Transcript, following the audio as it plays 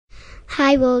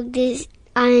Hi, Warwick.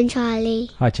 I'm Charlie.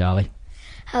 Hi, Charlie.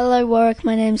 Hello, Warwick.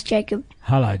 My name's Jacob.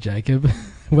 Hello, Jacob.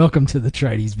 Welcome to the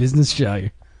Tradies Business Show.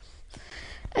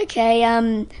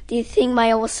 Okay, do you think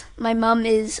my mum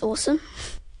is awesome?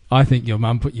 I think your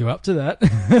mum put you up to that.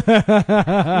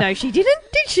 No, she didn't,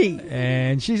 did she?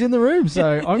 And she's in the room,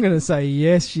 so I'm going to say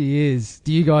yes, she is.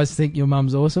 Do you guys think your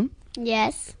mum's awesome?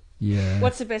 Yes. Yeah.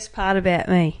 What's the best part about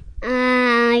me?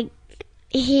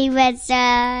 He lets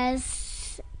us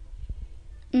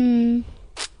go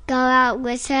out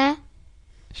with her.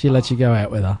 She lets you go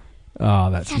out with her.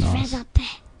 Oh, that's That's nice. right up there.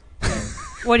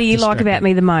 What do you like about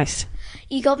me the most?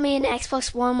 You got me an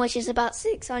Xbox One, which is about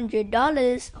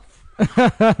 $600.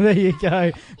 There you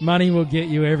go. Money will get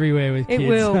you everywhere with kids. It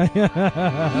will.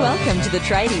 Welcome to the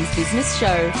Tradies Business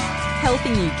Show,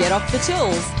 helping you get off the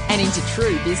tools and into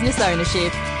true business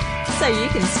ownership, so you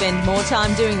can spend more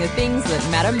time doing the things that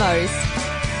matter most.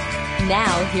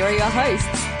 Now, here are your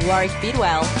hosts, Warwick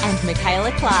Bidwell and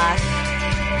Michaela Clark.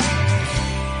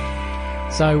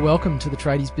 So welcome to the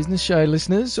Tradies Business Show,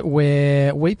 listeners,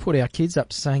 where we put our kids up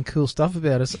to saying cool stuff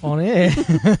about us on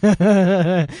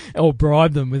air. Or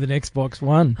bribe them with an Xbox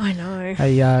One. I know.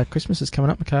 Hey, Christmas is coming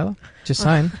up, Michaela. Just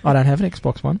saying, I don't have an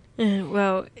Xbox One.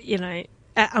 Well, you know,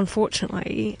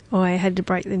 unfortunately, I had to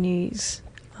break the news.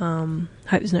 Hope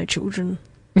there's no children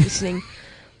listening.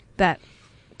 That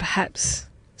perhaps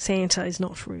Santa is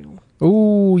not real.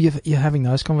 Ooh, you're having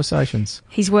those conversations.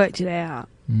 He's worked it out.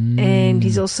 And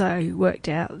he's also worked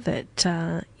out that,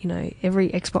 every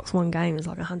Xbox One game is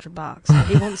like $100. So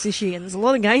he wants this year, and there's a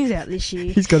lot of games out this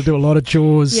year. He's got to do a lot of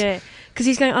chores. Yeah, because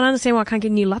he's going, I don't understand why I can't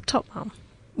get a new laptop, Mum.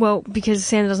 Well, because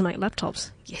Santa doesn't make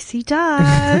laptops. Yes, he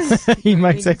does. He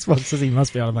makes Xboxes, he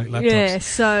must be able to make laptops. Yeah,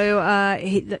 so,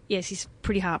 yes, he's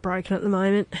pretty heartbroken at the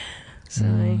moment.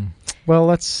 So, Well,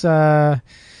 let's...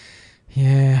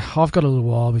 Yeah, I've got a little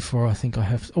while before I think I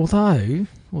have. Although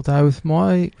with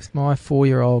my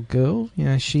 4-year-old girl,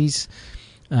 she's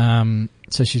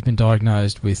so she's been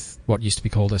diagnosed with what used to be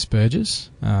called Asperger's.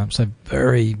 So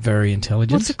very, very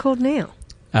intelligent. what's it called now?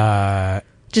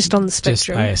 Just on the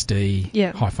spectrum. Just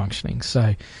ASD, high functioning.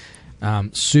 So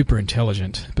super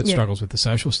intelligent, but struggles with the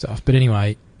social stuff. But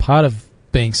anyway, part of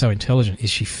being so intelligent is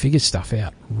she figures stuff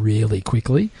out really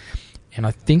quickly. And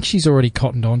I think she's already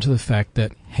cottoned on to the fact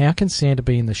that how can Santa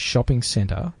be in the shopping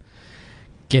centre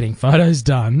getting photos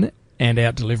done and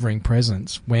out delivering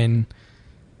presents when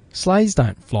sleighs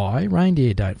don't fly,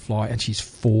 reindeer don't fly, and she's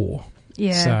 4.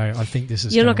 Yeah. So I think this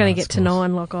is... You're not going to get to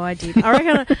 9 like I did. I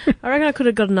reckon I could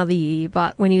have got another year,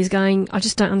 but when he was going, I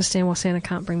just don't understand why Santa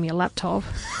can't bring me a laptop.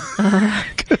 And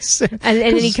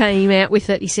then he came out with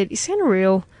it. He said, "Is Santa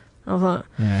real?" I was like,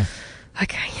 yeah.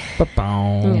 Okay.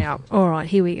 Ba-boom. Yeah. All right.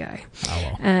 Here we go. Oh,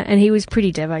 well. And he was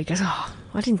pretty devo. He goes, "Oh,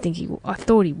 I didn't think I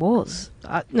thought he was."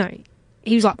 No,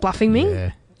 he was like bluffing me.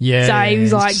 Yeah. Yeah. So he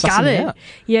was like Sussing gutted. out.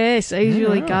 Yeah. So he was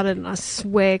really gutted. And I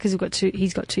swear, because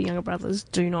he's got 2 younger brothers.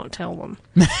 Do not tell them.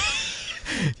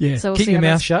 Yeah. So we'll keep see your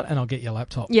how mouth shut, and I'll get your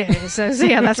laptop. Yeah. So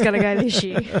see how that's going to go this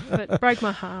year. But broke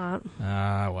my heart.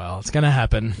 Well, it's going to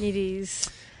happen. It is.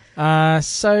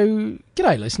 So,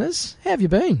 g'day, listeners. How have you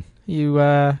been? You,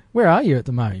 where are you at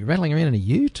the moment? You rattling around in a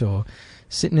ute or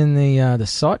sitting in the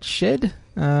site shed?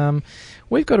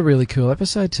 We've got a really cool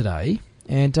episode today,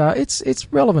 and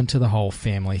it's relevant to the whole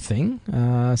family thing.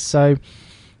 So,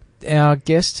 our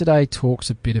guest today talks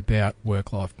a bit about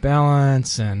work-life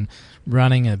balance and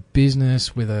running a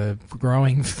business with a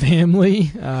growing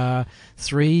family.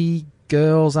 3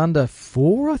 girls under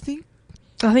 4, I think.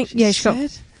 She's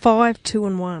got 5, 2,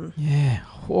 and 1. Yeah.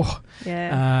 Oh.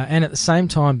 Yeah. And at the same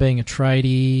time being a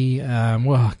tradie,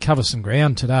 cover some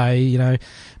ground today,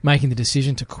 making the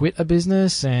decision to quit a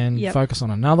business and focus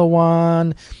on another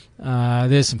one.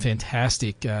 There's some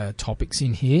fantastic topics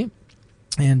in here.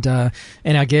 And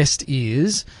our guest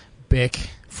is Beck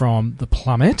from the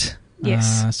Plumbette.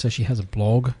 Yes. So she has a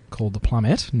blog called The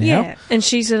Plumbette now. Yeah, and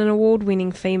she's an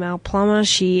award-winning female plumber.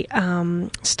 She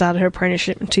started her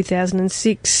apprenticeship in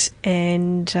 2006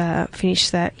 and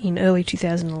finished that in early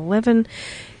 2011.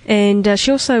 And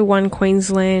she also won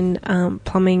Queensland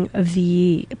Plumbing of the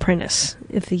Year, Apprentice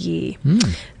of the Year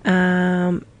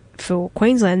for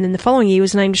Queensland. And then the following year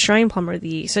was named Australian Plumber of the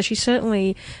Year. So she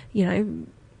certainly,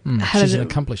 she's an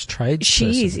accomplished trades She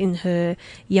person. is in her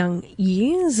young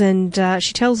years, and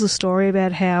she tells the story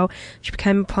about how she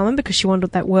became a plumber because she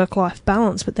wanted that work-life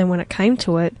balance, but then when it came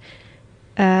to it,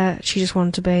 she just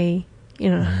wanted to be,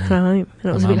 at home, and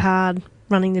it was a bit hard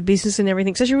running the business and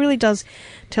everything. So she really does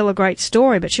tell a great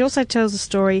story, but she also tells a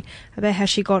story about how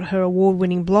she got her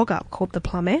award-winning blog up called The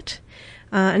Plumbette.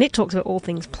 and it talks about all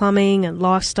things plumbing and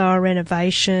lifestyle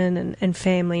renovation and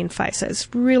family and faith. So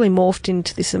it's really morphed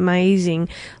into this amazing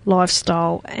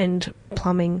lifestyle and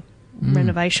plumbing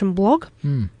renovation blog.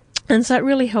 And so it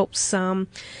really helps.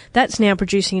 That's now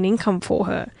producing an income for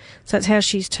her. So that's how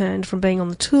she's turned from being on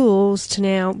the tools to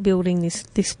now building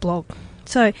this blog.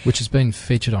 So, which has been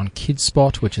featured on Kids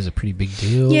Spot, which is a pretty big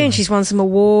deal. Yeah, and she's won some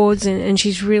awards, and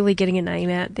she's really getting a name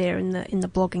out there in the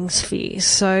blogging sphere.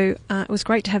 So it was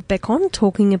great to have Beck on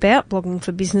talking about blogging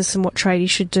for business and what tradies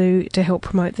should do to help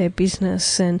promote their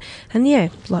business, and yeah,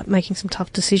 like making some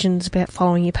tough decisions about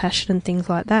following your passion and things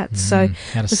like that. So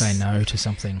how to say no to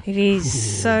something. It is.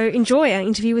 Ooh. So enjoy our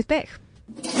interview with Beck.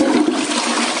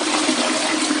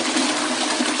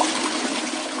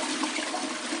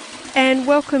 And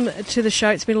welcome to the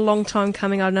show. It's been a long time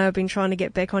coming. I know I've been trying to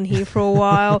get Beck on here for a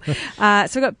while. So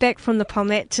we've got Beck from the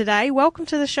Plumbette today. Welcome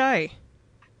to the show.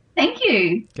 Thank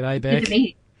you. G'day, Beck. Good to be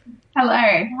here.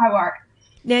 Hello. How are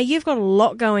you? Now, you've got a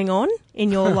lot going on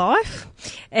in your life.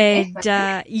 And,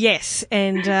 so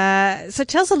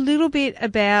tell us a little bit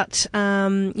about,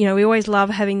 we always love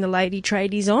having the lady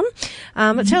tradies on.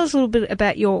 But tell us a little bit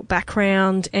about your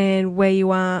background and where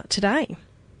you are today.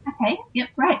 Okay, yep,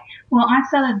 great. Well, I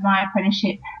started my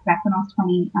apprenticeship back when I was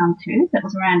 22. That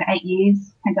was around 8 years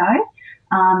ago.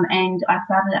 And I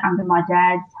started it under my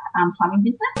dad's plumbing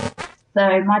business.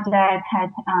 So my dad had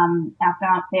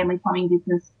our family plumbing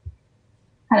business,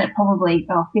 had it probably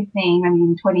 15, maybe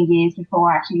even 20 years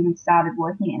before I actually even started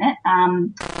working in it.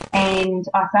 And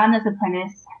I started as an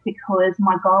apprentice because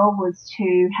my goal was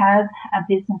to have a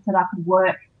business that I could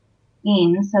work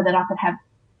in so that I could have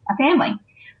a family.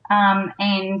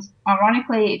 And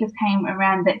ironically, it just came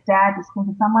around that Dad was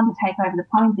looking for someone to take over the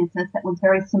plumbing business that was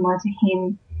very similar to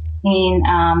him in,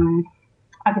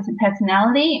 in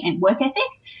personality and work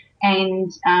ethic.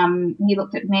 And he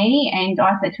looked at me, and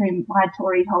I said to him, I had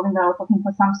already told him that I was looking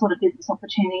for some sort of business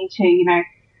opportunity to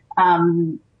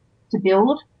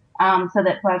build, so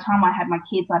that by the time I had my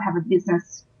kids, I'd have a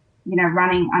business,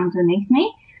 running underneath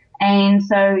me. And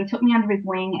so he took me under his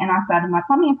wing, and I started my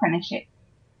plumbing apprenticeship.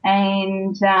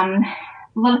 And a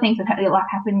lot of things have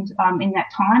happened in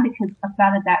that time, because I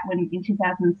started that in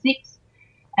 2006,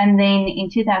 and then in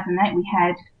 2008 we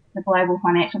had the global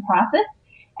financial crisis.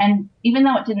 And even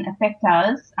though it didn't affect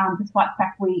us, despite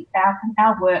the fact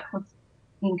our work was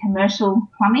in commercial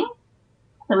plumbing,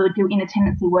 so we would do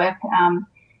in-tenancy work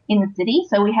in the city.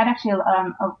 So we had actually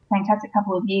a fantastic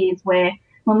couple of years where,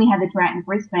 when we had the drought in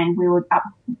Brisbane, we were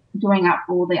doing up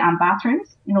all the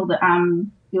bathrooms in all the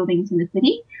buildings in the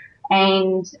city.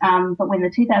 And but when the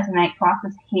 2008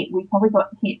 crisis hit, we probably got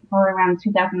hit for around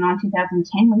 2009,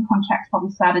 2010, when contracts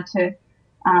probably started to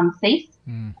cease.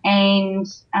 And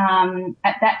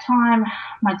at that time,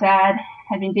 my dad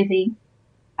had been busy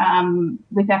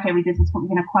with our family business for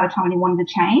quite a time, and he wanted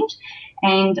to change.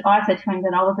 And I said to him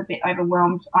that I was a bit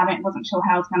overwhelmed. I wasn't sure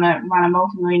how I was going to run a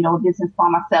multi-million-dollar business by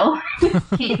myself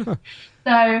with kids.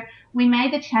 So we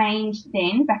made the change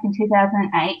then, back in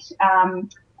 2008,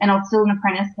 and I was still an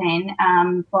apprentice then,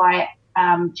 by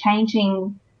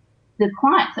changing the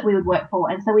clients that we would work for.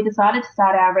 And so we decided to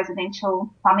start our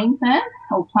residential plumbing firm,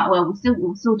 we're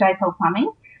still JPL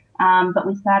Plumbing, but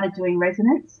we started doing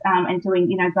residents, and doing,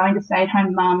 going to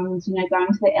stay-at-home mums, going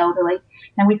to the elderly.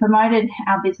 And we promoted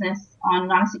our business on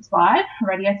 96.5, a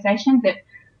radio station that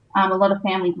a lot of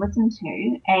families listened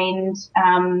to, and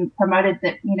promoted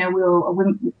that, we were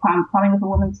plumbing with a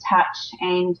woman's touch,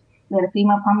 and we had a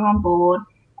female plumber on board,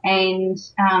 and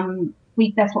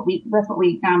that's what we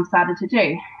started to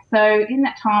do. So in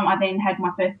that time, I then had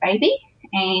my first baby,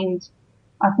 and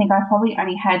I think I probably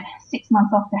only had 6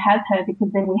 months off to have her, because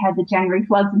then we had the January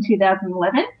floods in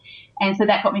 2011. And so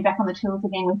that got me back on the tools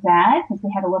again with Dad, because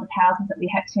we had a lot of houses that we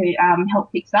had to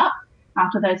help fix up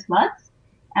after those floods.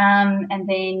 And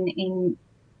then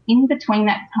in between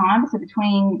that time, so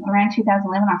between around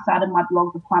 2011, I started my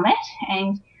blog, The Plumbette.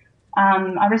 And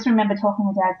I just remember talking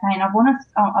to Dad saying,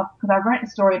 because I wrote a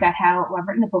story about I've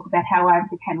written a book about how I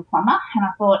became a plumber, and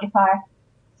I thought, if I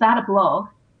start a blog,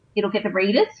 it'll get the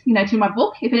readers, to my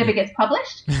book if it ever gets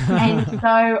published. And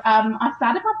so I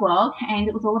started my blog, and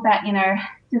it was all about,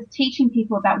 just teaching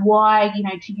people about why,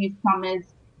 to use plumbers,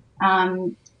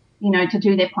 to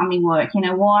do their plumbing work,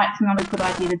 why it's not a good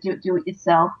idea to do it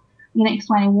yourself,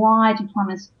 explaining why do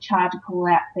plumbers charge a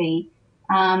call-out fee.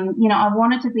 I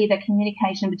wanted to be the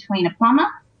communication between a plumber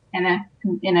and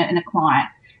a client.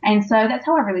 And so that's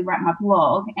how I really wrote my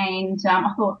blog. And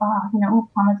I thought, all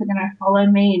plumbers are going to follow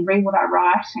me and read what I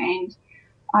write. And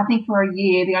I think for a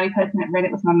year, the only person that read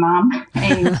it was my mum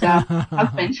and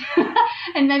husband.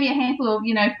 and maybe a handful of,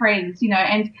 friends,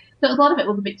 and so a lot of it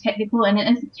was a bit technical, and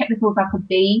as technical as I could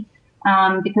be,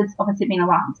 because obviously being a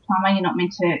licensed plumber, you're not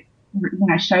meant to,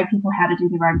 show people how to do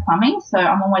their own plumbing. So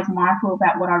I'm always mindful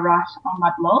about what I write on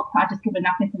my blog. I just give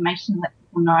enough information to let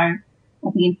people know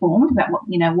or be informed about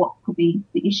what could be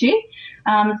the issue.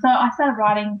 So I started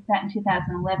writing that in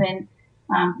 2011,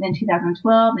 then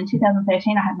 2012, then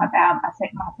 2013 I had my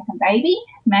second baby,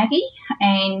 Maggie,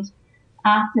 and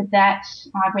after that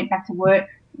I went back to work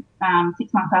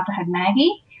 6 months after I had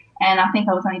Maggie, and I think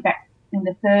I was only back in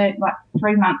the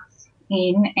 3 months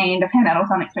in, and I found out I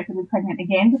was unexpectedly pregnant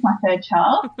again with my third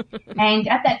child. And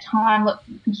at that time, look,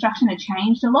 construction had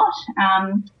changed a lot,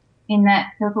 in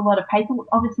that there was a lot of paperwork.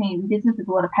 Obviously in business there's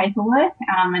a lot of paperwork,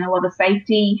 and a lot of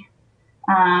safety.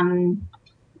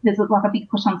 There's like a big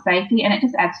push on safety, and it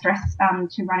just adds stress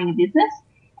to running a business.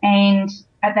 And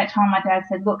at that time my dad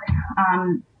said, look,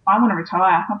 I want to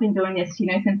retire. I've been doing this,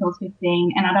 since I was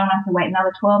 15, and I don't have to wait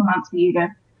another 12 months for you to,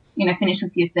 finish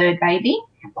with your third baby.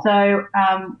 So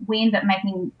we ended up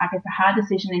making, I guess, a hard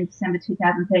decision in December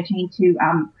 2013 to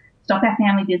stop our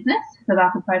family business so that I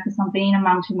could focus on being a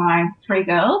mum to my 3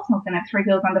 girls. I was going to have 3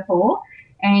 girls under 4,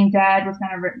 and Dad was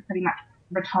going to pretty much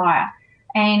retire.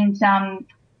 And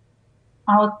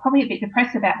I was probably a bit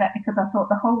depressed about that, because I thought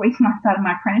the whole reason I started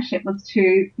my apprenticeship was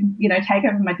to, take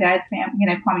over my dad's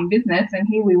plumbing business, and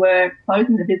here we were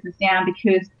closing the business down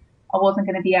because I wasn't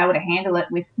going to be able to handle it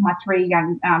with my 3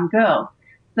 young girls.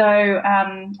 So I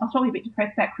was probably a bit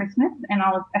depressed that Christmas, and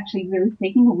I was actually really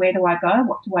thinking, well, where do I go?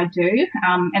 What do I do?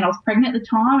 And I was pregnant at the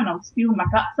time, and I was spewing my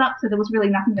guts up, so there was really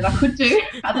nothing that I could do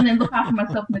other than look after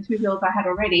myself and the 2 girls I had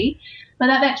already. But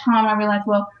at that time I realised,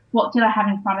 well, what did I have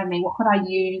in front of me? What could I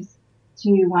use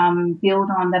to build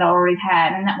on that I already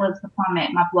had? And that was the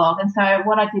Plumbette, my blog. And so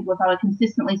what I did was I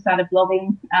consistently started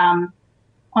blogging on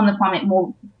the Plumbette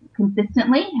more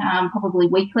consistently, probably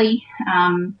weekly,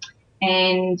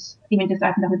 and even just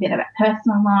opened up a bit about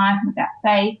personal life and about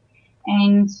faith.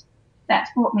 And that's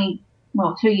brought me,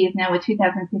 2 years now, we're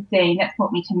 2015, that's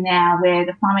brought me to now where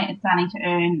the Plumbette is starting to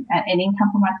earn an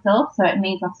income for myself. So it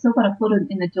means I've still got a foot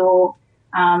in the door.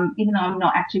 Even though I'm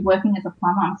not actually working as a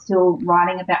plumber, I'm still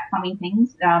writing about plumbing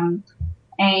things, and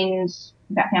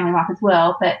about family life as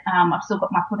well. But I've still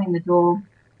got my foot in the door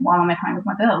while I'm at home with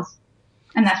my girls.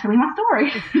 And that's really my story.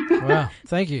 Wow,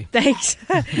 thank you. Thanks.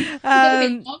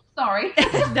 Sorry.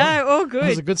 No, all good. That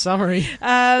was a good summary.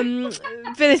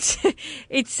 But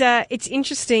it's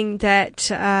interesting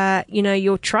that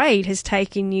your trade has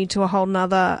taken you to a whole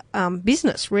nother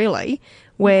business, really,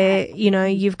 where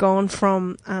you've gone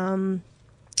from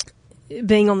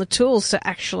being on the tools to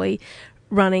actually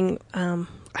running.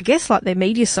 I guess like their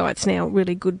media sites now,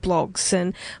 really good blogs.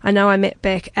 And I know I met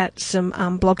Beck at some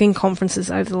blogging conferences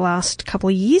over the last couple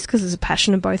of years, because there's a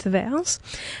passion of both of ours.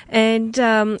 And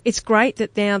it's great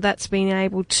that now that's been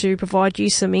able to provide you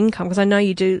some income, because I know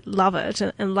you do love it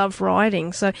and love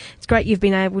writing. So it's great you've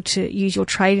been able to use your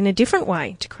trade in a different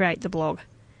way to create the blog.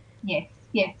 Yes.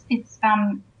 It's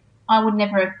I would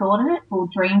never have thought of it or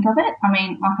dreamed of it. I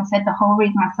mean, like I said, the whole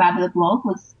reason I started the blog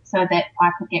was so that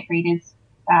I could get readers,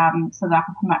 so that I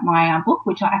could promote my book,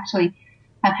 which I actually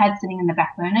have had sitting in the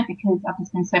back burner because I've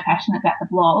just been so passionate about the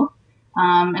blog.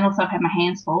 And also I've had my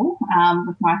hands full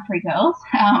with my 3 girls.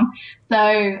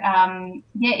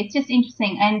 It's just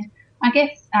interesting. And I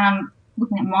guess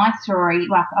looking at my story,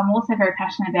 like I'm also very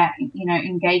passionate about,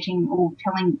 engaging or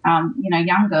telling,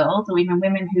 young girls or even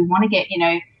women who want to get,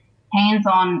 hands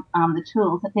on the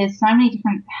tools, that there's so many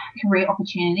different career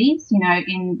opportunities,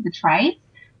 in the trades.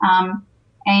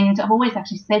 And I've always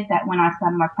actually said that when I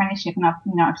started my apprenticeship, and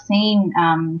I've seen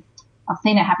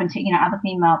it happen to, other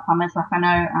female plumbers. Like I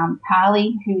know,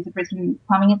 Carly, who's a Brisbane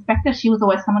plumbing inspector, she was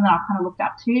always someone that I kind of looked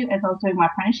up to as I was doing my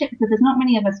apprenticeship, because there's not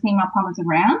many of us female plumbers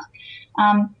around.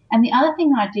 And the other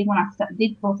thing that I did when I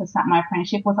did also start my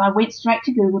apprenticeship was I went straight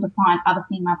to Google to find other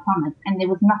female plumbers, and there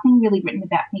was nothing really written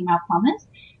about female plumbers.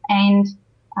 And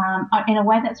in a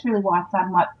way, that's really why I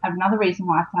started another reason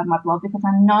why I started my blog, because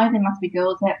I know there must be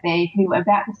girls out there who are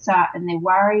about to start and they're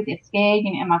worried, they're scared,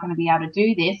 am I going to be able to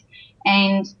do this?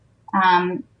 And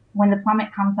when the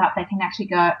Plumbette comes up, they can actually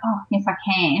go, oh, yes, I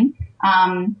can,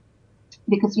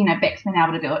 because, Beck's been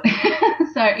able to do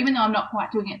it. So even though I'm not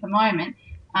quite doing it at the moment,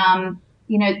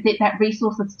 that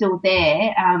resource is still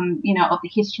there, of the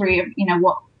history of,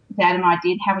 what Dad and I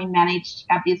did, how we managed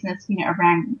our business,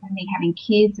 around me having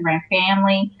kids, around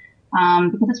family,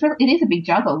 because it is a big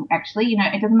juggle, actually.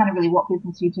 It doesn't matter really what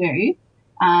business you do.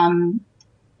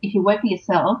 If you work for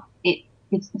yourself,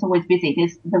 it's always busy.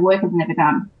 The work is never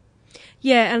done.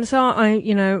 Yeah, and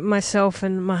so myself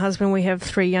and my husband, we have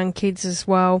 3 young kids as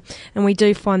well, and we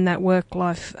do find that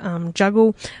work-life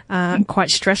juggle quite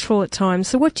stressful at times.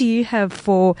 So what do you have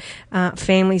for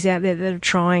families out there that are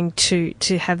trying to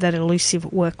have that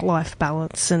elusive work-life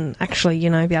balance and actually,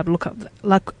 be able to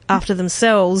look after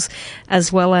themselves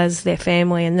as well as their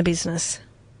family and the business?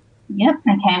 Yep.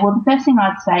 Okay. Well, the first thing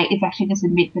I'd say is actually just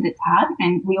admit that it's hard,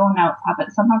 and we all know it's hard,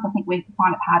 but sometimes I think we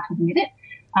find it hard to admit it.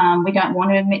 We don't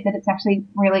want to admit that it's actually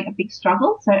really a big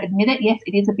struggle. So admit it. Yes,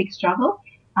 it is a big struggle.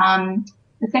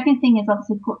 The second thing is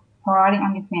obviously put priority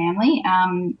on your family.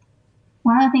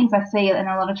 One of the things I see in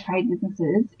a lot of trade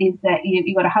businesses is that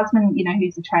you've got a husband,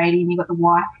 who's a tradie, and you've got the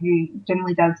wife who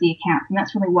generally does the accounts. And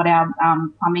that's really what our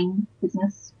plumbing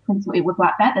business principle, it was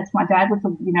like that. That's my dad was,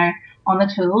 on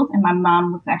the tools, and my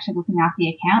mum was actually looking after the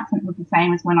accounts. And it was the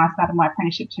same as when I started my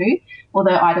apprenticeship too,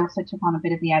 although I'd also took on a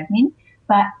bit of the admin.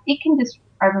 But it can just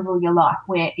overrule your life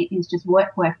where it is just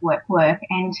work, work, work, work.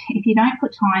 And if you don't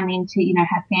put time into,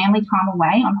 have family time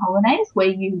away on holidays where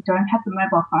you don't have the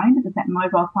mobile phone, because that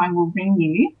mobile phone will ring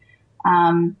you,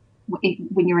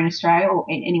 when you're in Australia or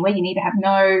anywhere, you need to have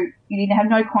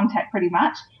no contact pretty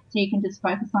much, so you can just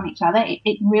focus on each other.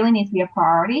 It really needs to be a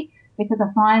priority, because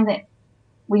I find that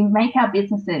we make our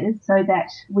businesses so that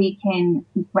we can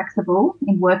be flexible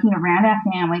in working around our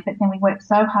family, but then we work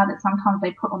so hard that sometimes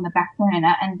they put on the back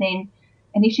burner, and then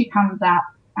an issue comes up,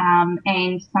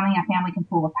 and suddenly our family can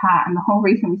fall apart. And the whole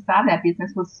reason we started our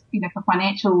business was, for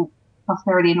financial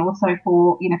prosperity and also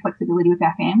for, flexibility with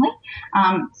our family.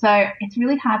 So it's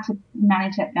really hard to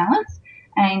manage that balance.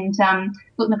 And,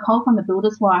 look, Nicole from The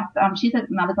Builder's Wife, she's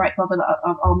another great blogger that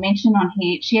I'll mention on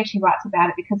here. She actually writes about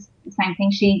it because the same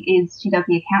thing, she does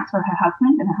the accounts for her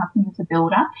husband, and her husband is a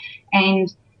builder.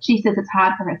 And she says it's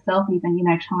hard for herself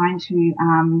even, trying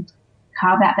to,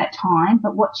 carve out that time.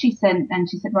 But what she said, and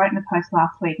she said, wrote in a post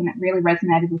last week, and it really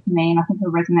resonated with me, and I think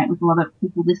it'll resonate with a lot of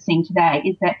people listening today,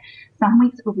 is that some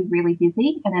weeks it will be really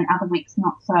busy and then other weeks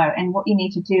not so. And what you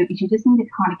need to do is you just need to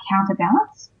kind of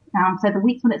counterbalance. So the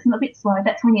weeks when it's a bit slow,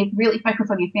 that's when you really focus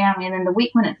on your family. And then the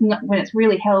week when it's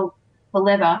really hell for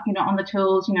leather, on the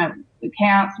tools,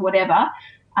 accounts, whatever,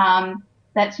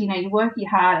 that's, you work your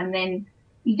hard, and then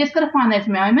you just got to find those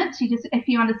moments. If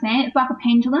you understand, it's like a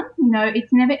pendulum,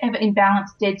 it's never ever in balance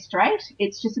dead straight.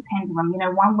 It's just a pendulum.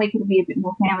 1 week it'll be a bit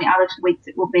more family, other weeks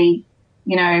it will be,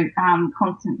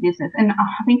 constant business. And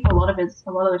I think for a lot of us,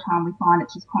 a lot of the time we find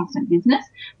it's just constant business,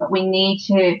 but we need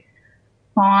to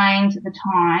find the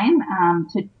time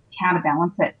to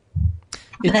counterbalance it.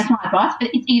 So that's my advice.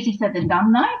 But it's easier said than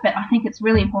done, though. But I think it's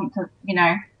really important to,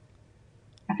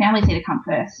 our families need to come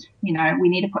first. We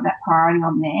need to put that priority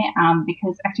on there,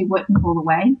 because actually work can fall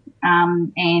away,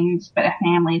 but our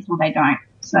families, well, they don't.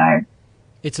 So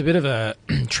it's a bit of a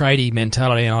tradie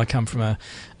mentality, and I come from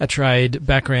a trade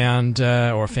background,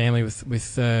 or a family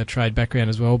with trade background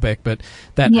as well, Beck. But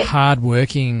that hard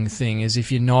working thing is,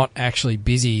 if you're not actually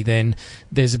busy, then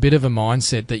there's a bit of a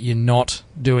mindset that you're not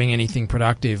doing anything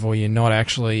productive, or you're not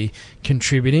actually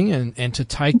contributing, and to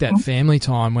take that family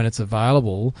time when it's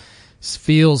available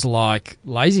feels like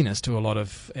laziness to a lot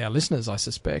of our listeners, I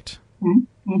suspect.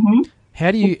 Mm-hmm. How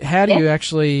do you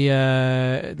actually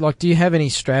do you have any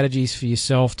strategies for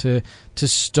yourself to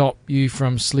stop you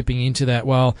from slipping into that?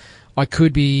 Well, I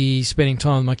could be spending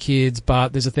time with my kids,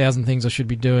 but there's 1,000 things I should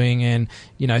be doing, and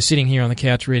sitting here on the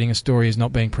couch reading a story is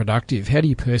not being productive. How do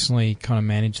you personally kind of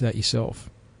manage that yourself?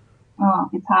 Oh,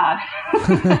 it's hard.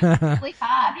 It's really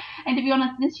hard. And to be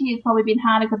honest, this year's probably been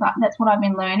harder because that's what I've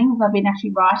been learning, because I've been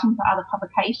actually writing for other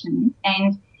publications,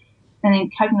 and then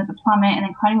coping with the Plumbette, and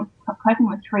then coping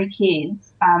with 3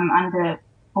 kids under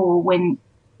 4 when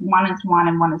one is 1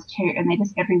 and 1 is 2, and they're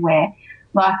just everywhere.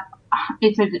 Like,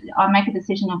 I make a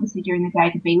decision obviously during the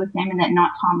day to be with them, and at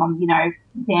night time I'm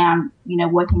down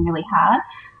working really hard.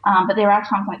 But there are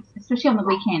times, like especially on the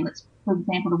weekend, for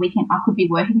example, the weekend I could be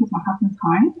working because my husband's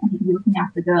home and he could be looking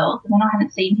after the girls, and then I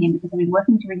haven't seen him because I've been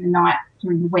working during the night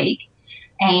during the week,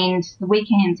 and the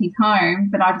weekends he's home,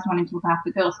 but I just want him to look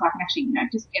after the girls so I can actually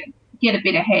just get a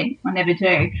bit ahead. I never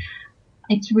do.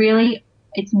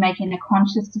 It's making a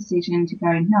conscious decision to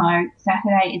go, no,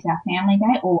 Saturday is our family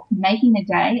day, or making a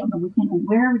day on the weekend or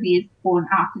wherever it is for an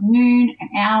afternoon, an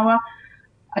hour.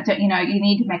 You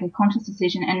need to make a conscious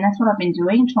decision, and that's what I've been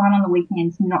doing, trying on the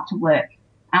weekends not to work.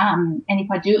 And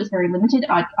if I do, it's very limited.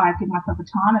 I give myself a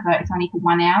time. I go, it's only for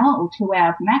 1 hour or 2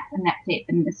 hours max, and that's it.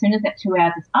 And as soon as that 2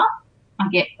 hours is up, I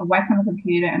get away from the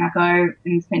computer and I go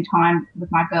and spend time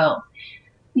with my girls.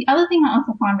 The other thing I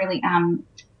also find really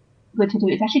good to do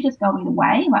is actually just going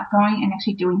away, like going and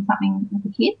actually doing something with the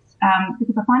kids.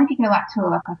 Because I find if you go like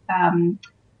to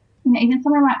even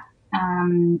somewhere like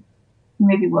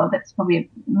movie world, that's probably,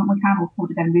 we can't afford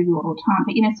to go to movie world all the time,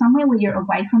 but, you know, somewhere where you're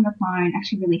away from the phone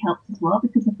actually really helps as well,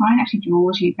 because the phone actually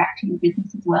draws you back to your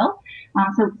business as well.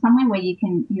 So somewhere where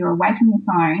you're away from your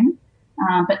phone,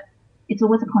 but it's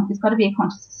always it's got to be a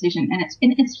conscious decision, and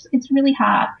it's really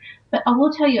hard. But I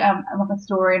will tell you like a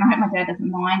story, and I hope my dad doesn't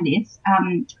mind this.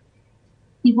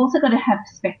 You've also got to have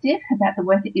perspective about the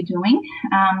work that you're doing.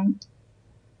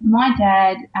 My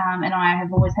dad and I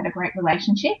have always had a great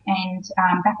relationship, and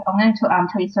I'm going to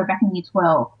tell you a story. Back in year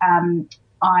 12,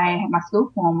 I had my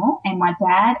school formal, and my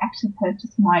dad actually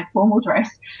purchased my formal dress.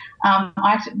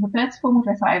 The first formal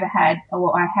dress I ever had,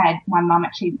 or I had, my mum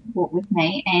actually bought with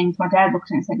me, and my dad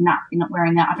looked at it and said, "No, you're not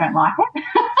wearing that. I don't like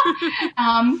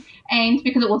it." And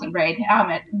because it wasn't red,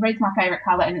 red's my favourite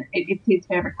colour, and it's his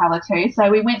favourite colour too.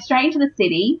 So we went straight into the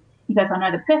city. He goes, "I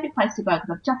know the perfect place to go because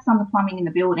I've just done the plumbing in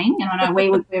the building, and I know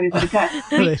where we've got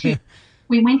to go."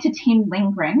 We went to Tim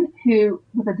Lindgren, who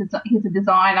was he's a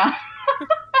designer.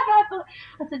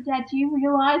 I said, "Dad, do you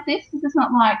realise this? This is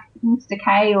not like Mr.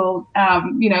 K or,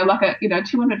 like a,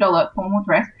 $200 formal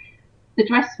dress." The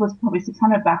dress was probably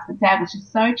 $600, but Dad was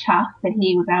just so chuffed that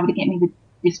he was able to get me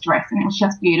this dress, and it was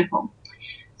just beautiful.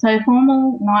 So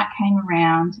formal night came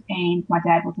around, and my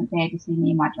dad wasn't there to see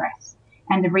me in my dress.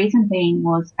 And the reason being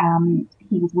was,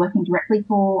 he was working directly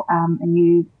for, a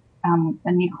new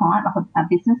client, like a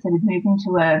business that had moved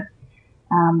into a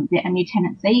new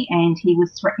tenancy, and he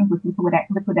was threatened with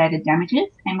liquidated damages.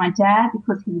 And my dad,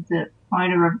 because he was the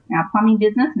owner of our plumbing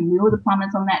business and we were the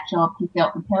plumbers on that job, he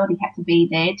felt compelled he had to be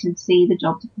there to see the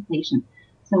job to completion.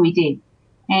 So he did.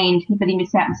 And he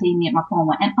missed out on seeing me at my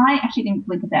formal. And I actually didn't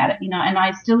think about it, and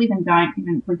I still don't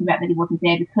think about that he wasn't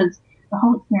there, because the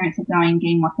whole experience of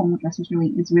getting my formal dress is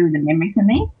really the memory for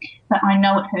me. But I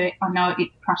know it hurt. I know it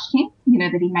crushed him,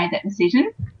 that he made that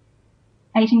decision.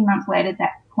 18 months later,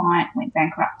 that client went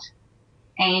bankrupt.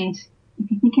 And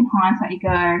if you think in hindsight, you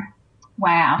go,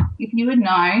 wow, if you had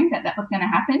known that was going to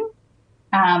happen,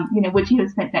 would you have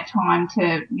spent that time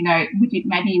to,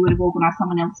 maybe you would have organised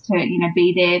someone else to,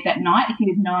 be there that night if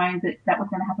you had known that was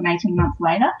going to happen 18 months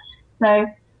later. So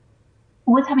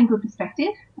always having good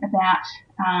perspective about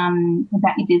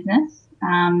your business,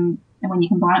 and when you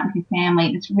combine it with your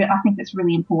family, I think that's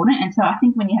really important. And so I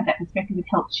think when you have that perspective, it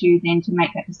helps you then to make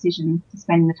that decision to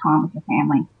spend the time with your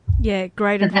family. Yeah,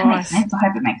 great advice. Does that make sense? I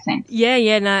hope it makes sense.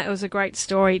 Yeah, no, it was a great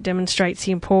story. It demonstrates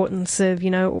the importance of,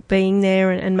 being there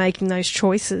and making those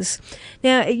choices.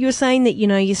 Now, you were saying that,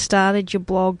 you started your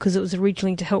blog because it was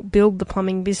originally to help build the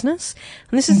plumbing business.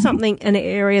 And this is an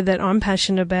area that I'm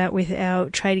passionate about with our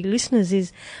tradie listeners,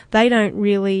 is they don't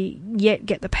really yet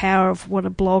get the power of what a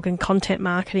blog and content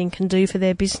marketing can do for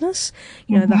their business.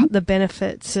 The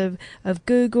benefits of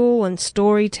Google and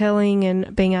storytelling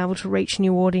and being able to reach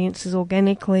new audiences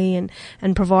organically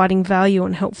and providing value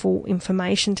and helpful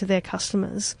information to their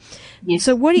customers. Yes.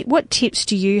 So what tips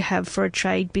do you have for a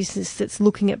trade business that's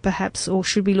looking at perhaps, or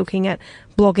should be looking at,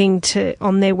 blogging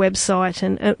on their website,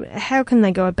 and how can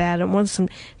they go about it? And what are some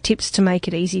tips to make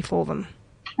it easy for them?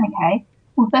 Okay.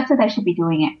 Well, first they should be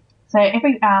doing it. So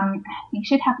you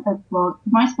should have a blog.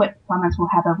 Most web plumbers will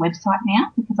have a website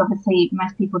now, because obviously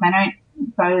most people, they don't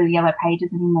go to the yellow pages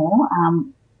anymore.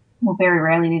 Very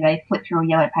rarely do they flip through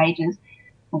yellow pages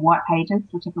or white pages,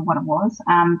 whichever one it was.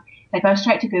 They go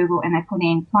straight to Google and they put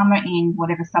in plumber in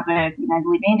whatever suburb they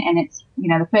live in, and it's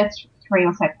the first 3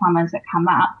 or so plumbers that come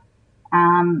up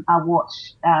are what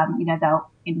they'll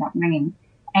end up ringing.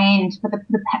 But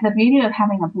the beauty of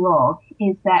having a blog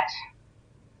is that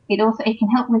it can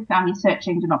help with your search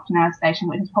engine optimization,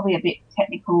 which is probably a bit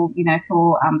technical,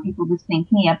 for people listening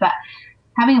here. But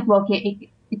having a blog,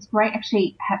 it's great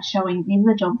actually showing these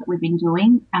are the jobs that we've been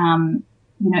doing.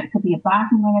 It could be a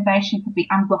bathroom renovation, it could be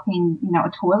unblocking,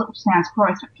 a toilet, which sounds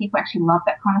gross, but people actually love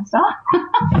that kind of stuff.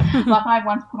 Like I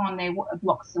once put on there what a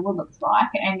block sewer looks like,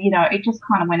 and, it just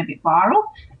kind of went a bit viral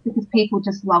because people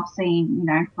just love seeing,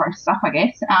 gross stuff, I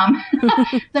guess.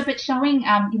 But showing,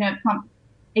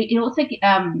 it also,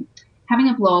 having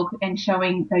a blog and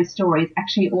showing those stories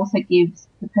actually also gives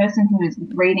the person who is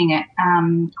reading it,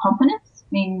 confidence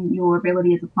in your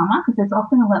ability as a plumber, because there's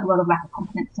often a lot of lack of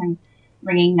confidence in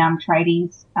ringing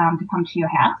tradies to come to your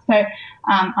house. So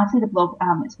I see the blog,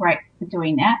 it's great for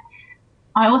doing that.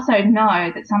 I also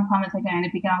know that some plumbers are going to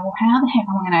be going, well, how the heck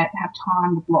am I going to have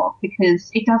time to blog? Because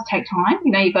it does take time.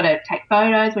 You've got to take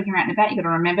photos when you're out and about. You've got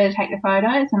to remember to take the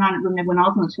photos. And I remember when I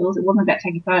was on the tools, it wasn't about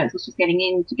taking photos. It was just getting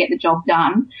in to get the job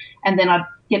done. And then I'd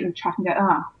get in the truck and go,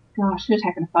 oh, gosh, I should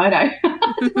have taken a photo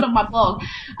to put on my blog.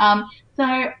 So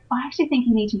I actually think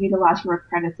you need to utilise your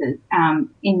apprentices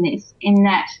in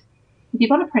that if you've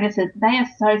got apprentices, they are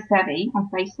so savvy on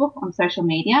Facebook, on social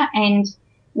media, and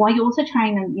while you also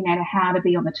train them, you know, to how to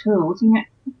be on the tools, you know,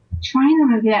 train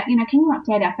them about, you know, can you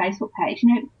update our Facebook page?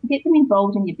 You know, get them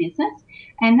involved in your business,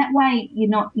 and that way you're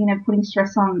not, you know, putting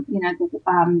stress on, you know,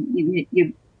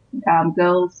 your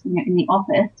girls, you know, in the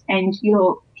office, and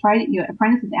your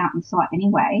apprentice is out on site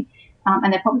anyway,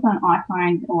 and they've probably got an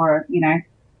iPhone or, you know,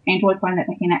 Android phone that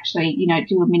they can actually, you know,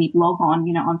 do a mini blog on,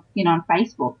 on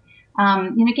Facebook.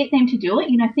 You know, get them to do it.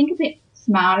 You know, think a bit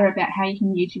smarter about how you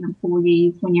can use your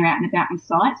employees when you're out and about on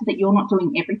site, so that you're not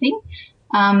doing everything.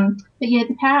 But yeah,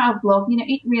 the power of blog, you know,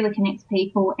 it really connects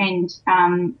people, and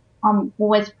I'm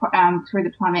always through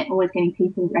the Plumbette always getting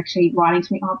people actually writing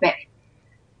to me. Oh, Beck,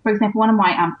 for example, one of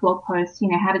my blog posts, you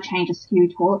know, how to change a skew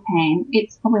toilet pan.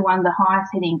 It's probably one of the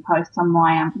highest hitting posts on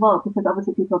my blog, because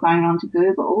obviously people are going on to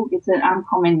Google. It's an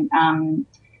uncommon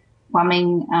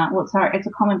it's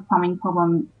a common plumbing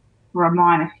problem for a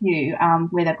minor few,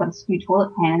 where they've got a skew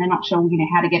toilet pan and they're not sure, you know,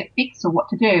 how to get it fixed or what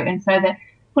to do. And so they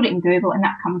put it in Google, and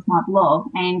that comes my blog.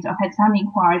 And I've had so many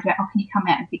inquiries about, oh, can you come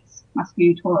out and fix my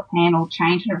skew toilet pan or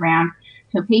change it around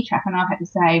to a P-trap? And I've had to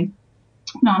say,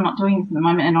 no, I'm not doing this at the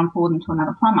moment, and I'm forwarding to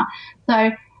another plumber.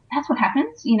 So that's what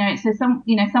happens, you know. So someone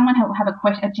will have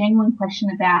a genuine question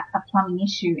about a plumbing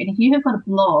issue, and if you have got a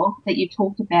blog that you've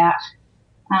talked about,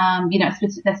 you know,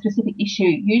 that specific issue,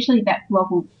 usually that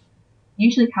blog will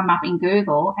usually come up in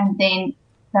Google, and then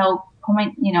they'll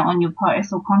comment, you know, on your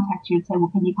post or contact you and say, well,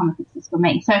 can you come and fix this for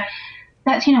me? So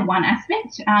that's, you know, one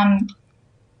aspect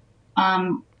of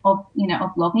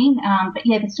blogging. But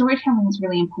yeah, the storytelling is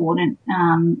really important.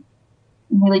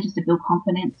 Really just to build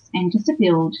confidence and just to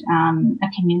build a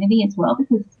community as well,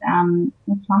 because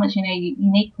with plumbers, you know, you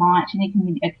need clients, you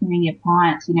need a community of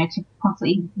clients, you know, to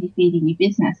constantly be feeding your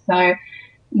business. So,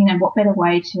 you know, what better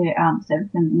way to service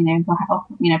them, you know, by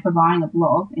providing a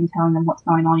blog and telling them what's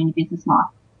going on in your business life.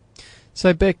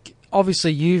 So, Beck,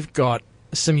 obviously you've got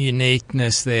some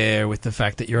uniqueness there with the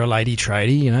fact that you're a lady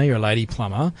tradie, you know, you're a lady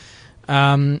plumber.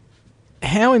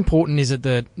 How important is it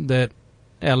that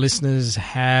our listeners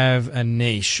have a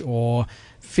niche or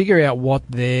figure out what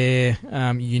their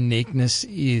uniqueness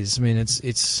is? I mean,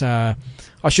 it's I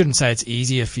shouldn't say it's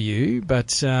easier for you,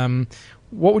 but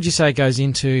what would you say goes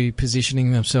into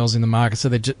positioning themselves in the market so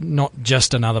they're not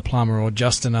just another plumber or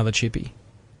just another chippy?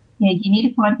 Yeah, you need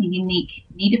to find something unique.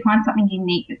 You need to find something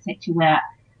unique that sets you out.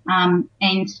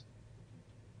 And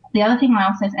the other thing I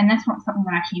also, and that's not something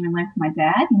that I actually even learned from my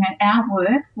dad, you know, our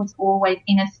work was always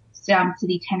in a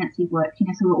city tenancy work, you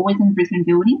know, so we were always in the Brisbane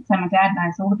building. So my dad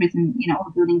knows all the Brisbane, you know, all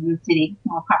the buildings in the city,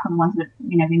 you know, apart from the ones that have,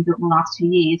 you know, been built in the last 2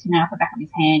 years, you know, off the back of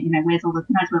his hand, you know, knows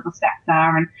where the stacks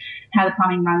are and how the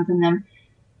plumbing runs in them.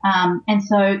 And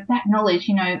so that knowledge,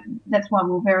 you know, that's why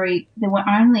there were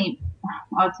only,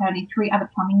 I would say only 3 other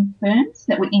plumbing firms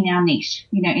that were in our niche,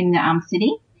 you know, in the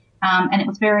city. And it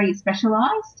was very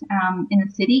specialised in the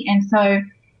city. And so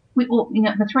we all, you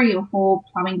know, the 3 or 4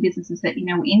 plumbing businesses that, you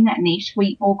know, were in that niche,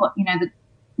 we all got, you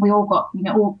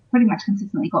know, all pretty much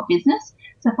consistently got business.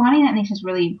 So finding that niche is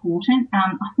really important.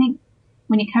 I think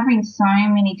when you're covering so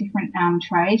many different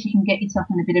trades, you can get yourself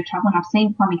in a bit of trouble. And I've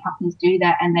seen plumbing companies do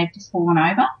that, and they've just fallen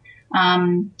over.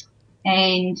 I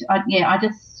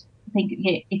just think,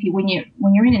 yeah, when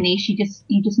you're in a niche, you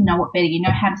just know it better. You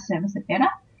know how to service it better.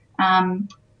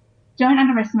 Don't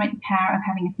underestimate the power of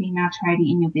having a female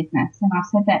tradie in your business. And I've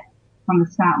said that from the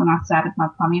start when I started my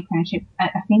plumbing apprenticeship.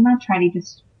 A female tradie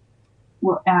just,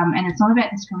 and it's not about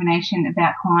discrimination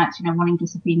about clients, you know, wanting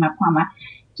just a female plumber.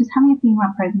 Just having a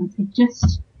female presence, it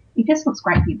just looks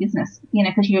great for your business, you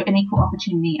know, because you're an equal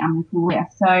opportunity employer.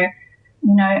 So,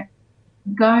 you know,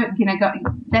 go.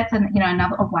 That's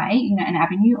another way, you know, an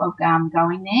avenue of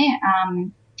going there.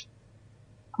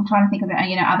 I'm trying to think of,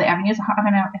 you know, other avenues. I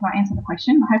don't know if I answered the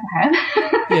question. I hope I have.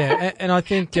 Yeah, and I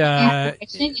think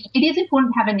it is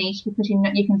important to have a niche, because you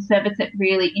can service it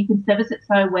really. You can service it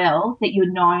so well that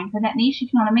you're known for that niche.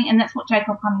 If you know what I mean. And that's what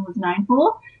Jacob Plumbing was known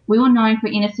for. We were known for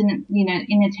inner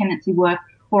tenancy work,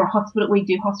 or a hospital. We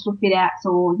do hospital fit outs,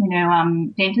 or, you know,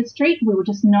 dentistry. We were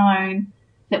just known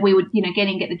that we would, you know,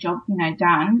 get the job, you know,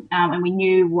 done, and we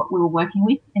knew what we were working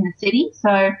with in the city.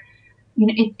 So, you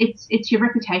know, it's your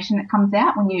reputation that comes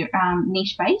out when you're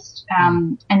niche based,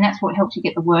 and that's what helps you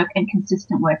get the work, and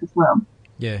consistent work as well.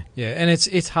 Yeah, and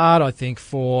it's hard, I think,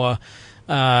 for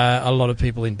a lot of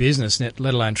people in business, let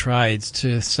alone trades,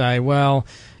 to say, well,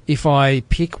 if I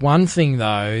pick one thing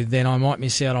though, then I might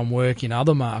miss out on work in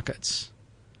other markets.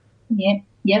 Yep,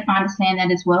 I understand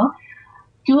that as well.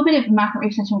 Do a bit of market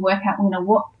research and work out, you know,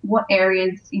 what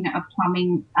areas, you know, of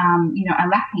plumbing, you know, are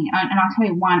lacking. And I'll tell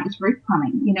you one, it's roof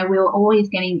plumbing. You know, we were always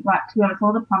getting, like, to be honest,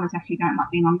 all the plumbers actually don't like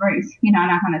being on roofs, you know,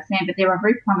 and I understand, but there are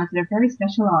roof plumbers that are very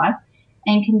specialised,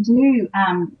 and can do,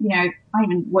 I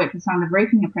even work with some of the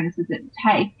roofing apprentices that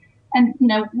take. And,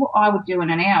 what I would do in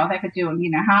an hour, they could do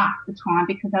in, half the time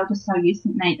because they were just so used to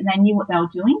it and they knew what they were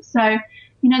doing. So,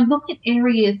 look at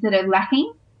areas that are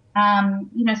lacking,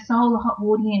 solar hot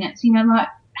water units, like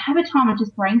have a time of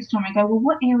just brainstorm and go, well,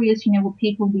 what areas, will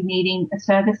people be needing a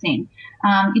service in?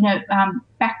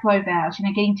 Backflow valves,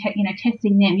 getting,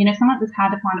 testing them. Sometimes it's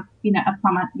hard to find, a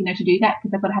plumber, to do that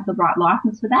because they've got to have the right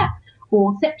license for that,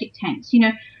 or septic tanks,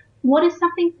 what is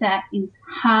something that is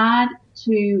hard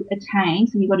to attain?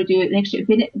 So you've got to do an extra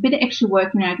bit of extra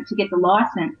work, to get the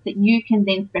license that you can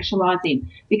then specialise in,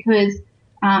 because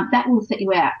that will set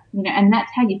you out, and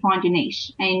that's how you find your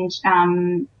niche. And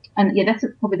that's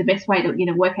probably the best way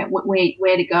to work out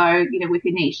where to go, with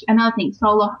your niche. Another thing,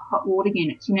 solar hot water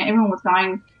units. Everyone was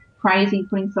going crazy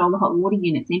putting solar hot water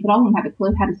units in, but I wouldn't have a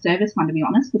clue how to service one, to be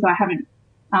honest, because I haven't.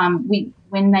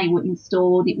 When they were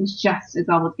installed, it was just as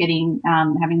I was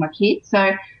having my kids.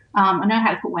 So, I know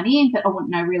how to put one in, but I wouldn't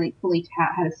know really fully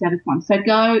how to service one. So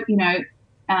go,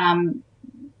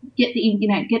 get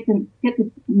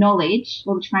the knowledge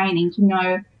or the training to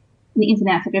know the ins and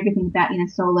outs of everything about,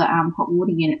 solar, hot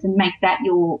water units, and make that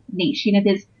your niche.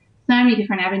 There's so many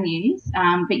different avenues,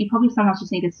 but you probably sometimes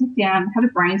just need to sit down, have a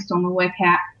brainstorm and work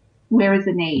out, where is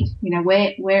the need?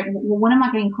 What am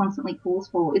I getting constantly calls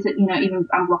for? Is it, even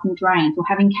unblocking drains or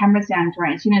having cameras down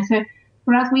drains? So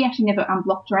for us, we actually never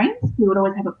unblocked drains. We would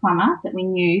always have a plumber that we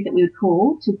knew that we would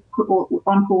call to put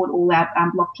on board all our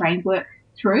blocked drain work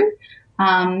through.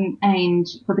 And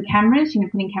for the cameras,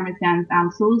 putting cameras down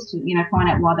sewers to, find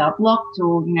out why they're blocked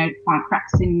or, find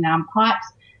cracks in pipes.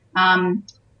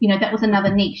 That was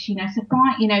another niche, so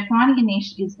finding a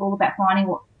niche is all about finding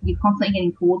what you're constantly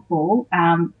getting called for,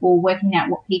 or working out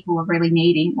what people are really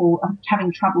needing or are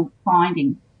having trouble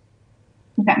finding,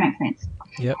 if that makes sense.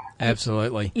 Yep,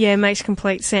 absolutely. Yeah, it makes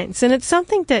complete sense. And it's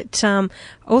something that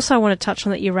also I want to touch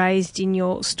on that you raised in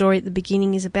your story at the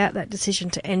beginning is about that decision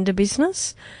to end a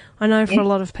business. I know for a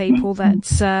lot of people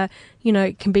that's, it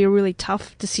can be a really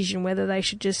tough decision whether they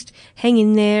should just hang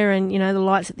in there and, the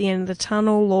light's at the end of the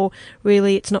tunnel, or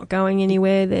really it's not going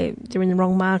anywhere, they're in the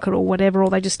wrong market or whatever,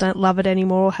 or they just don't love it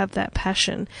anymore or have that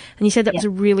passion. And you said that was a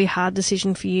really hard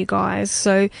decision for you guys.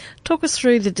 So talk us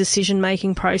through the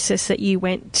decision-making process that you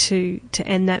went to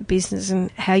end that business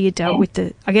and how you dealt with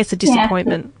the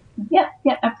disappointment. Yep,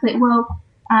 absolutely. Well,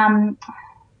 I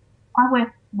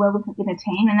work well within a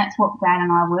team, and that's what Dad and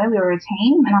I were. We were a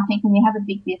team, and I think when you have a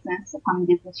big business, a plumbing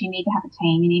business, you need to have a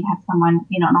team. You need to have someone,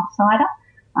 an offsider.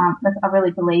 I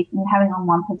really believe in having on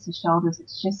one person's shoulders.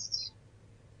 It's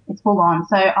full on.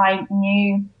 So I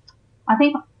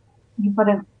think you've got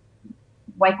to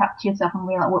wake up to yourself and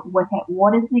work out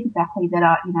what is it exactly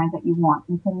that that you want.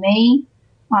 And for me,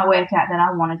 I worked out that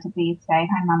I wanted to be a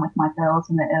stay-at-home mum with my girls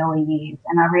in the early years,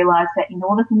 and I realised that in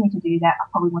order for me to do that, I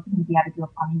probably wasn't going to be able to do a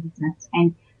plumbing business,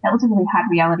 and that was a really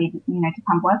hard reality, to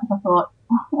come by, because I thought,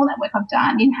 all that work I've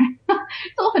done,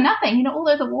 it's all for nothing, all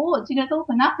those awards, it's all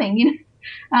for nothing,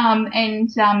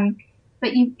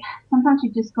 but sometimes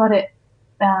you've just got to,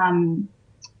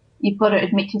 you've got to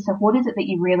admit to yourself, what is it that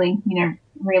you really,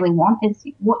 really want? Is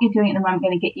what you're doing at the moment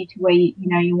going to get you to where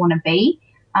you want to be?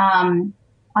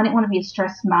 I didn't want to be a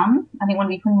stressed mum. I didn't want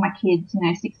to be putting my kids,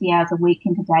 60 hours a week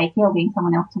into daycare or getting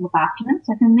someone else to look after them.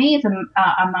 So for me as a mum,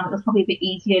 it was probably a bit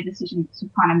easier decision to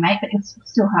kind of make, but it's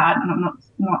still hard. I'm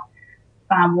not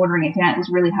watering it down. It was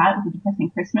really hard. It was a depressing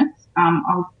Christmas. I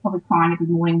was probably crying every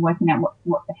morning working out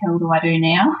what the hell do I do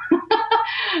now?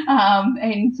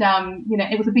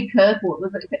 It was a big curveball.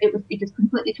 It just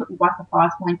completely took me by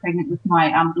surprise falling pregnant with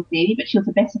my little baby, but she was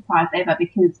the best surprise ever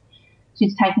because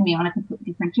she's taken me on a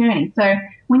completely different journey. So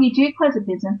when you do close a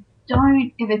business,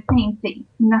 don't ever think that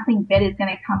nothing better is going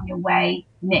to come your way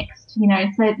next. So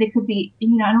there could be,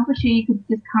 an opportunity could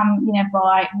just come,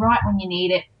 by right when you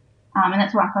need it. And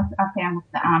that's what I found with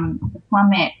the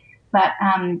Plumbette. But,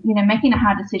 making a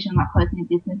hard decision like closing a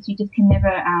business, you just can never,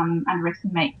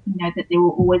 underestimate, that there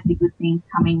will always be good things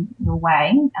coming your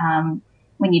way,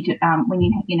 when you have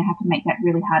to make that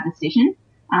really hard decision.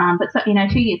 But so, 2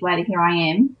 years later, here I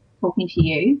am talking to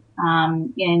you.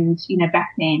 Back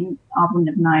then I wouldn't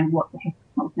have known what the heck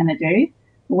I was going to do,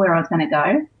 or where I was going to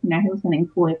go. Who was going to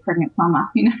employ a pregnant plumber,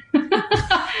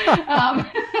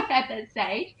 at that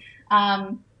stage.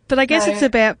 But I guess it's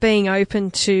about being open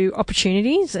to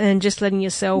opportunities and just letting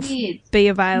yourself be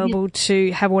available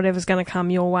to have whatever's going to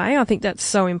come your way. I think that's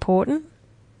so important.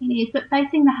 It is, but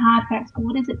facing the hard facts,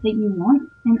 what is it that you want?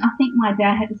 And I think my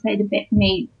dad had to say to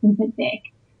me, Beck,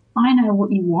 I know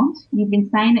what you want. You've been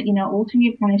saying that, all through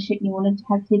your apprenticeship, you wanted to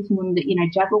have kids, you wanted to,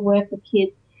 juggle work with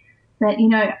kids. But,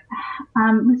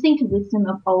 listening to wisdom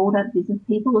of older business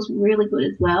people was really good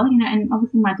as well, and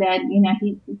obviously my dad,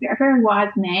 he's a very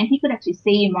wise man. He could actually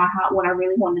see in my heart what I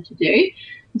really wanted to do,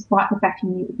 despite the fact he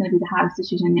knew it was going to be the hardest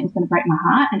decision and it was going to break my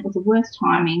heart. And it was the worst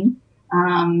timing,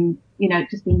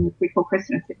 just being before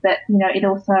Christmas. But, it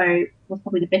also was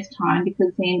probably the best time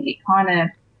because then it kind of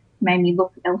made me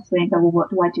look elsewhere and go, well, what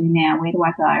do I do now? Where do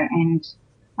I go? And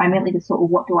I immediately just thought, well,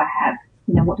 what do I have?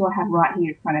 What do I have right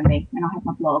here in front of me? And I have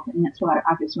my blog, and that's what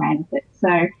I just ran with it.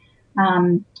 So,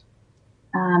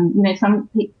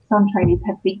 some tradies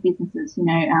have big businesses,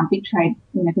 big trade,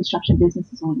 construction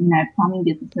businesses or, plumbing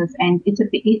businesses, and it's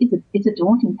a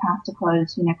daunting task to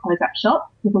close up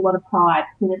shop with a lot of pride.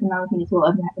 So there's another thing as well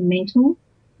of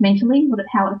mentally,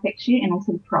 how it affects you, and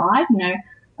also the pride.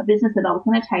 A business that I was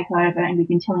going to take over, and we've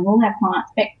been telling all our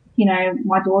clients back,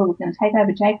 my daughter was going to take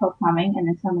over J-Cole Plumbing, and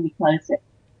then suddenly we closed it.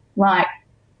 Like,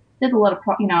 there's a lot of,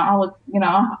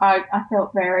 I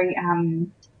felt very, I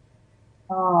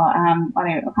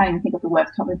can't even think of the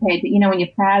words top of my head, but when you're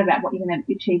proud about what you're going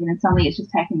to achieve and then suddenly it's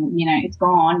just taken, it's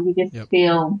gone, you just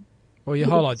feel. Well, your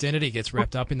whole identity gets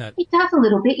wrapped up in that. It does a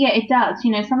little bit, yeah, it does.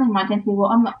 Something in my identity, well,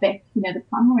 I'm not Beck, the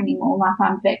plumber anymore, like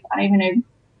I'm Beck, I don't even know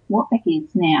what Beck is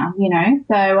now,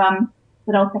 so,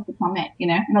 but I was Beck the Plumbette,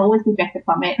 and I'll always be Beck the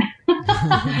Plumbette.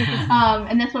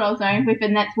 And that's what I was going with,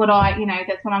 and that's what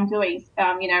that's what I'm doing,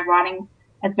 writing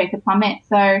as Beck the Plumbette.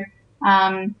 So,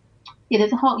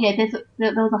 there's a whole,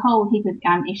 there was a whole heap of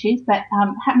issues, but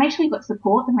make sure you've got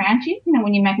support around you,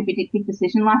 when you make a big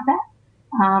decision like that.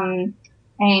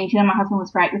 And my husband was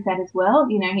great with that as well.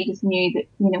 He just knew that,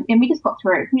 and we just got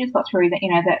through. We just got through that,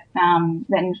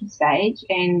 that initial stage.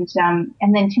 And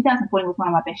then 2014 was one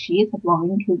of my best years for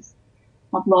blogging because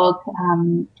my blog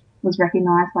was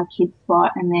recognised by Kids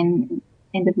Spot, and then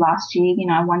end of last year,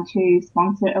 I won 2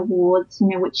 sponsor awards,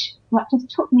 which just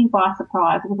took me by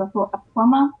surprise because I thought a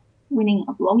plumber winning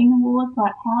a blogging award,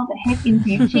 like how the heck in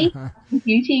beauty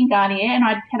in Garnier, and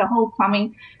I had a whole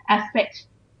plumbing aspect,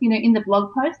 in the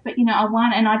blog post, but I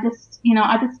won, and I just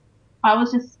thought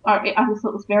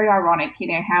it was very ironic,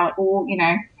 how it all,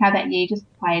 how that year just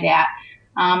played out.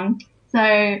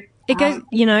 So it goes,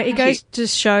 it goes to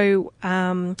show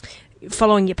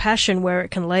following your passion where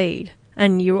it can lead.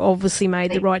 And you obviously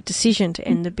made the right decision to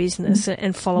end the business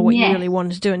and follow what you really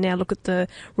wanted to do. And now look at the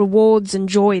rewards and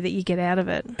joy that you get out of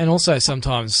it. And also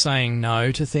sometimes saying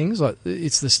no to things. Like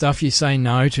it's the stuff you say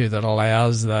no to that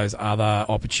allows those other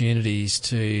opportunities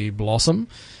to blossom.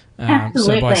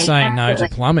 So by saying no to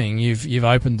plumbing, you've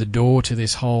opened the door to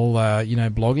this whole,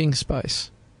 blogging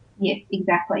space. Yes,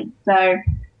 exactly. So,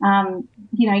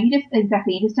 you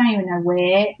just don't even know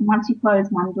where, once you close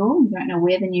one door, you don't know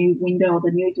where the new window or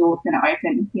the new door is going to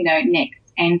open, next.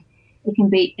 And it can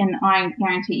be, and I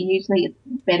guarantee usually it's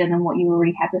better than what you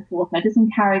already had before. So I just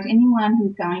encourage anyone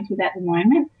who's going through that at the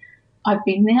moment. I've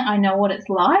been there. I know what it's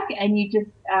like. And you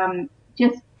just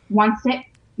one step,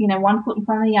 one foot in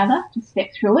front of the other, just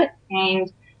step through it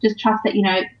and just trust that,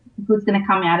 good's going to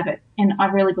come out of it. And I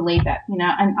really believe that, and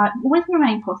I always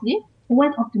remain positive,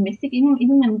 always optimistic, even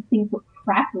when things look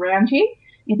crap around you.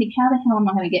 You think, how the hell am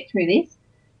I going to get through this?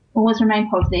 Always remain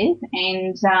positive,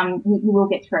 and you will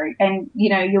get through. And,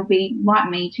 you'll be like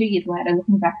me 2 years later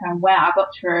looking back and wow, I got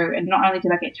through. And not only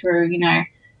did I get through,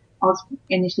 I've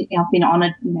been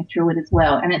honoured, through it as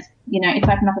well. And it's, it's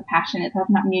opened up a passion. It's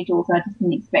opened up new doors that I just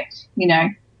didn't expect,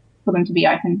 for them to be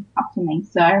open up to me.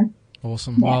 So.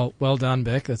 Awesome. Yeah. Well done,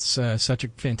 Beck. That's such a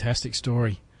fantastic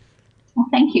story. Well,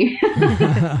 thank you.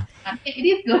 It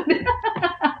is good.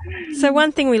 So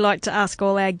one thing we like to ask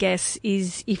all our guests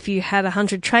is if you had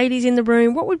 100 tradies in the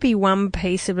room, what would be one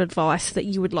piece of advice that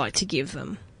you would like to give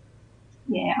them?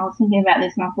 Yeah, I was thinking about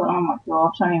this and I thought, oh my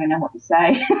gosh, I don't even know what to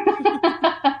say.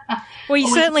 Well, you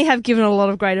certainly have given a lot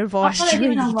of great advice. I've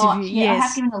given a lot. Yes. Yeah, I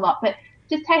have given a lot. But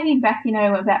just taking back,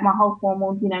 about my whole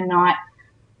formal, night,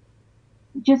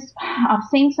 I've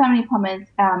seen so many plumbers,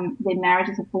 their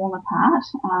marriages have fallen apart,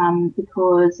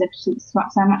 because they've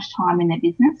spent so much time in their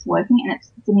business working, and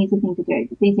it's an easy thing to do.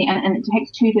 It's easy, and it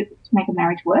takes two to make a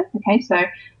marriage work, okay? So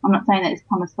I'm not saying that it's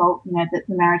plumber's fault, that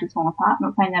the marriage has fallen apart. I'm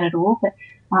not saying that at all, but,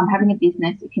 having a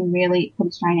business, it can really put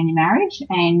a strain on your marriage,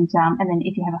 and then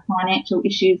if you have a financial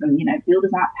issues and,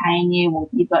 builders aren't paying you, or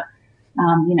you've got,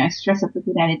 stress of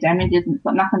liquidated damages, and it's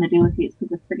got nothing to do with you, it's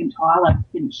because the friggin' Tyler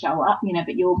didn't show up,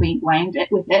 but you're being blamed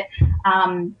with it.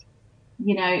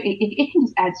 It can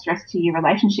just add stress to your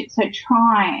relationship. So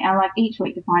try, each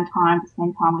week to find time to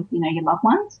spend time with, your loved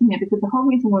ones, because the whole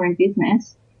reason we're in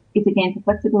business is, again, for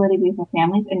flexibility with our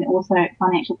families and also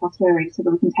financial prosperity so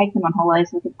that we can take them on holidays,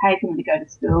 so we can pay for them to go to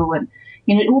school and,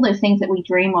 all those things that we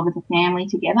dream of as a family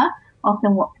together.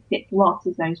 often what gets lost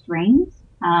is those dreams.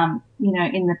 You know,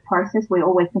 in the process, we're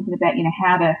always thinking about, you know,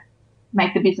 how to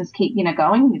make the business keep, you know,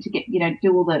 going, to get, you know,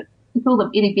 do all the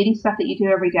itty bitty stuff that you do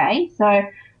every day. So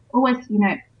always, you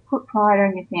know, put pride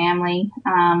on your family.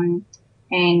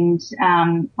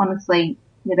 Honestly,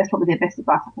 yeah, that's probably the best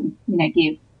advice I can, you know,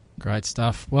 give. Great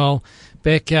stuff. Well,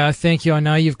 Beck, thank you. I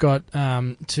know you've got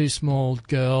 2 small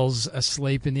girls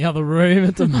asleep in the other room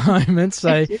at the moment,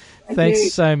 so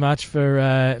thanks so much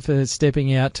for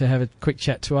stepping out to have a quick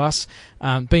chat to us.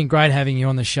 Been great having you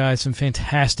on the show. Some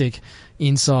fantastic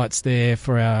insights there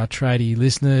for our tradie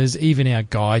listeners, even our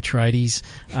guy tradies,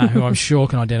 who I'm sure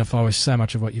can identify with so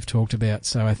much of what you've talked about.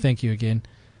 So thank you again.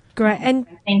 Great. And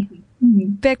Thank you.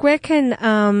 Beck, where can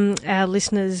our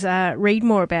listeners read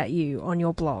more about you on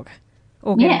your blog?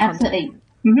 Or get in contact? Absolutely.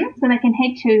 So they can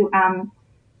head to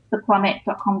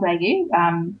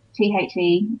theplumbette.com.au,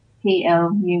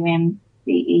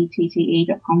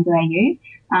 ThePlumbette.com.au,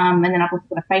 and then I've also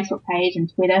got a Facebook page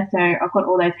and Twitter, so I've got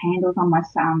all those handles on my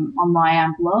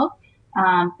blog.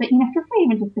 But, you know, feel free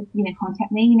even just to, you know,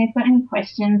 contact me, you know, if you've got any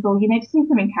questions or, you know, just need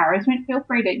some encouragement, feel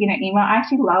free to, you know, email. I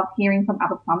actually love hearing from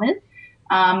other plumbers.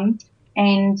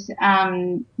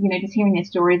 You know, just hearing their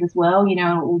stories as well, you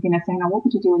know, or, you know, saying, oh, what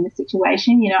would you do in this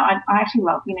situation? You know, I actually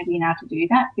love, you know, being able to do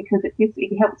that because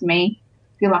it helps me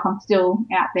feel like I'm still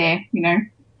out there, you know,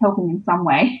 helping in some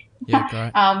way. Yeah,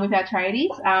 great. With our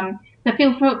tradies. So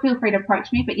feel free to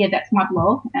approach me, but yeah, that's my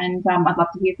blog and, I'd love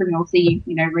to hear from you or see you,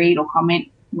 you know, read or comment,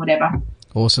 whatever.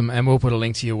 Awesome, and we'll put a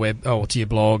link to your to your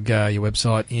blog, your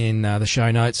website in the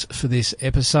show notes for this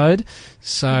episode.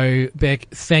 So, Beck,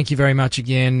 thank you very much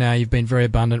again. You've been very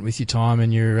abundant with your time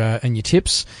and your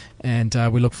tips, and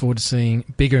we look forward to seeing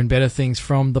bigger and better things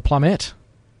from the Plumbette.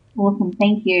 Awesome,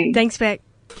 thank you. Thanks, Beck.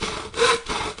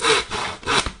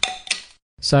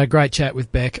 So, great chat with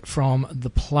Beck from the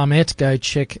Plumbette. Go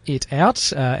check it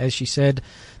out. As she said,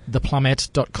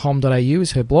 theplumbette.com.au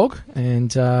is her blog,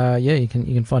 and you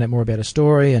can find out more about her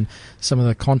story and some of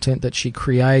the content that she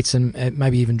creates, and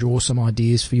maybe even draw some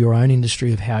ideas for your own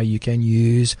industry of how you can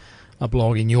use a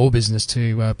blog in your business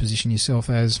to position yourself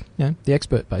as, you know, the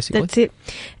expert, basically. That's it.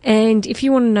 And if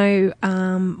you want to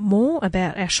know more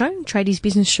about our show,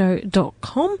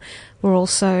 tradiesbusinessshow.com, we're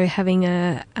also having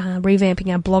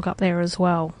revamping our blog up there as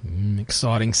well.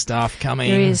 Exciting stuff coming.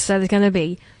 There is. So there's going to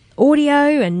be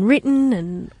audio and written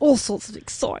and all sorts of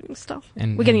exciting stuff.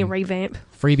 And we're getting a revamp.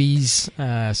 Freebies.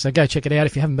 So go check it out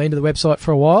if you haven't been to the website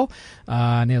for a while.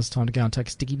 Now's the time to go and take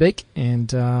a sticky beak,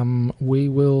 and we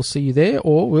will see you there,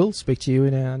 or we'll speak to you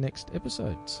in our next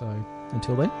episode. So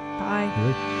until then, bye.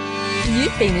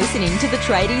 You've been listening to the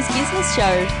Tradies Business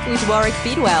Show with Warwick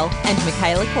Bidwell and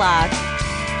Michaela Clark.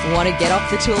 Want to get off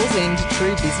the tools and into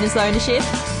true business ownership?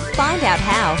 Find out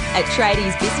how at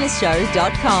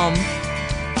tradiesbusinessshow.com.